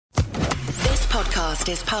podcast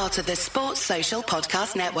is part of the Sports Social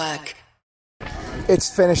Podcast Network. It's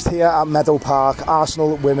finished here at Meadow Park.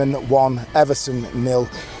 Arsenal women 1, Everton 0.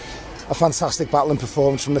 A fantastic battling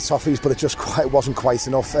performance from the Toffees, but it just wasn't quite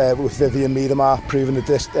enough, with Vivian Miedema proving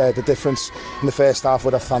the difference in the first half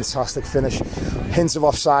with a fantastic finish. Hints of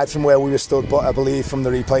offside from where we were stood, but I believe from the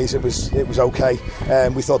replays it was okay.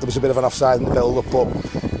 We thought there was a bit of an offside in the build-up,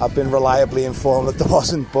 but I've been reliably informed that there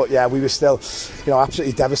wasn't. But yeah, we were still,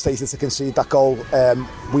 absolutely devastated to concede that goal.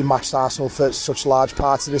 We matched Arsenal for such large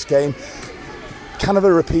parts of this game. Kind of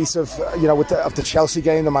a repeat of of the Chelsea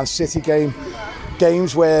game, the Man City game,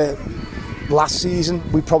 games where last season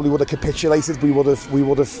we probably would have capitulated. We would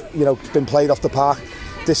have been played off the park.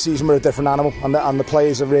 This season we're a different animal, and the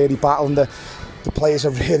players are really battling. The players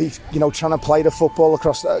are really trying to play the football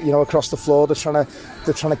across the floor. They're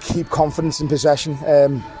trying to keep confidence in possession.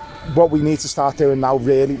 What we need to start doing now,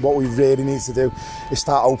 what we really need to do is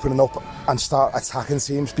start opening up and start attacking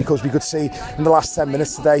teams, because we could see in the last 10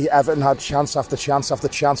 minutes today Everton had chance after chance after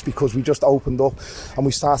chance because we just opened up and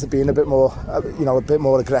we started being a bit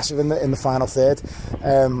more aggressive in the final third.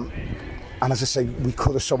 And as I say, we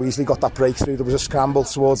could have so easily got that breakthrough. There was a scramble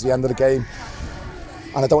towards the end of the game,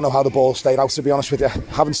 and I don't know how the ball stayed out, to be honest with you.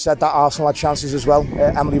 Having said that, Arsenal had chances as well.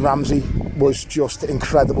 Emily Ramsey was just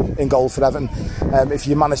incredible in goal for Everton. If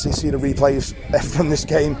you manage to see the replays from this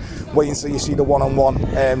game, wait until you see the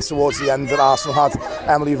one-on-one towards the end that Arsenal had.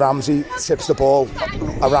 Emily Ramsey tips the ball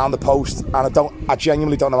around the post, and I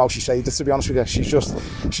genuinely don't know how she saved it, to be honest with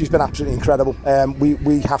you. She's been absolutely incredible.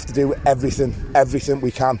 We have to do everything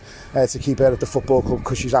we can to keep her at the football club,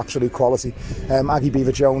 because she's absolute quality. Aggie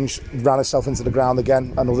Beaver-Jones ran herself into the ground again.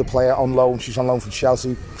 Another player on loan. She's on loan from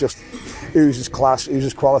Chelsea. Just oozes class,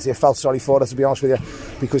 oozes quality. I felt sorry for her, to be honest with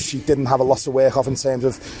you, because she didn't have a lot to work off in terms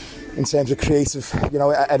of creative.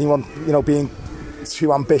 Anyone being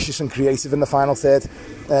too ambitious and creative in the final third.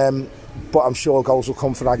 But I'm sure goals will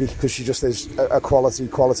come for Aggie, because she just is a quality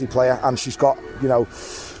player, and she's got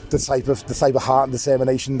the type of heart and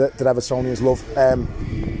determination that Evertonians love.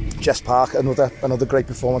 Jess Park, another great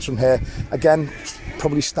performance from her. Again,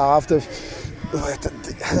 probably starved of.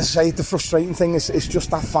 As I say, the frustrating thing is just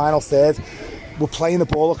that final third. We're playing the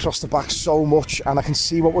ball across the back so much, and I can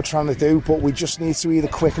see what we're trying to do, but we just need to either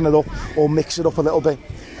quicken it up or mix it up a little bit.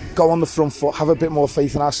 Go on the front foot, have a bit more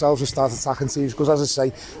faith in ourselves and start attacking teams, because as I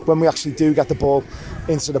say, when we actually do get the ball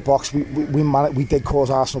into the box, we did cause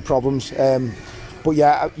Arsenal problems. But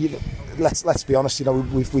yeah, let's be honest,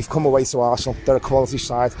 we've come away to Arsenal. They're a quality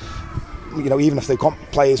side. Even if they've got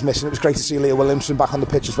players missing, it was great to see Leah Williamson back on the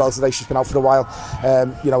pitch as well today. She's been out for a while.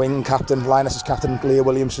 England captain, Lioness's captain, Leah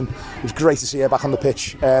Williamson. It was great to see her back on the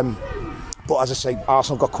pitch. But as I say,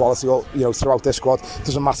 Arsenal got quality throughout their squad.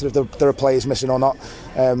 Doesn't matter if there are players missing or not.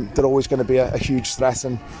 They're always going to be a huge threat,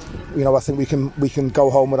 and I think we can go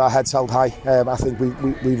home with our heads held high. I think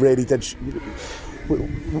we really did.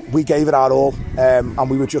 We gave it our all, and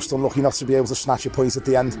we were just unlucky not to be able to snatch a point at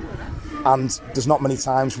the end. And there's not many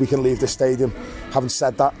times we can leave the stadium having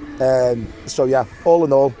said that. So yeah, all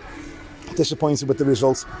in all, disappointed with the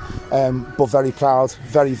result, but very proud,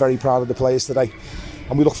 very, very proud of the players today.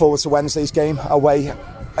 And we look forward to Wednesday's game away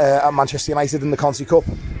at Manchester United in the Conti Cup.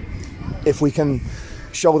 If we can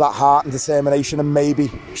show that heart and determination and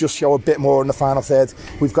maybe just show a bit more in the final third,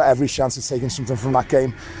 we've got every chance of taking something from that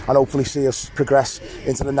game and hopefully see us progress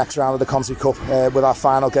into the next round of the Conti Cup with our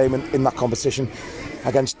final game in that competition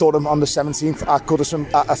against Durham on the 17th at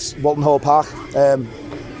Goodison at Walton Hall Park.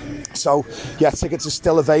 So yeah, tickets are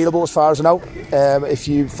still available as far as I know. If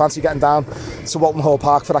you fancy getting down to Walton Hall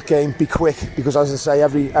Park for that game, be quick, because as I say,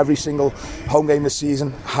 every single home game this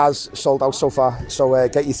season has sold out so far. So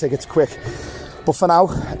get your tickets quick. But for now,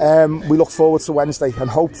 we look forward to Wednesday, and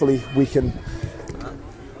hopefully we can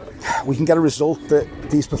get a result that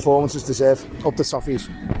these performances deserve. Up the Toffees.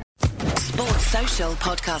 Sports Social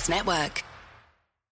Podcast Network.